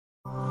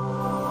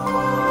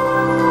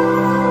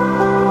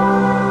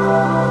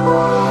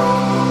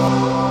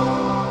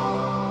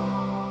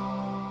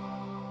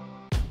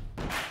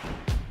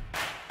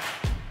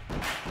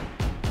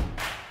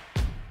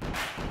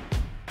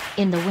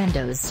In the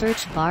Windows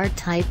search bar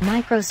type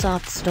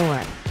Microsoft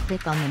Store.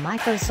 Click on the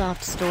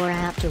Microsoft Store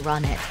app to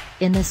run it.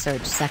 In the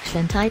search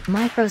section type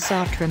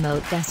Microsoft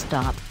Remote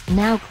Desktop.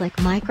 Now click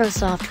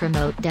Microsoft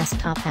Remote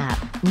Desktop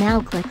app. Now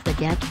click the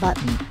Get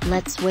button.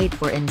 Let's wait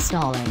for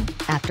installing.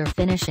 After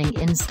finishing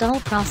install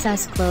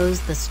process, close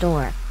the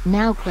store.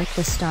 Now click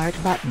the Start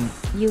button.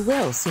 You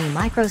will see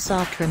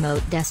Microsoft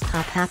Remote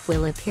Desktop app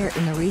will appear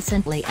in the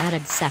recently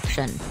added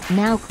section.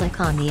 Now click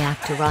on the app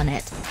to run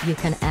it. You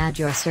can add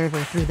your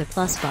server through the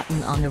plus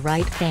button on the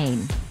right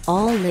pane.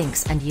 All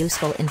links and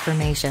useful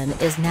information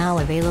is now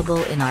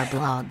available in our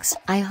blogs.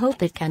 I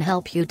hope it can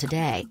help you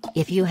today.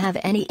 If you have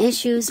any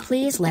issues,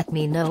 please let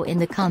me know in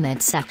the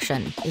comment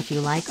section. If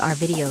you like our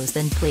videos,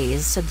 then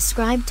please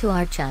subscribe to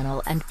our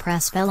channel and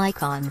press bell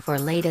icon for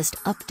latest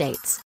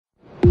updates.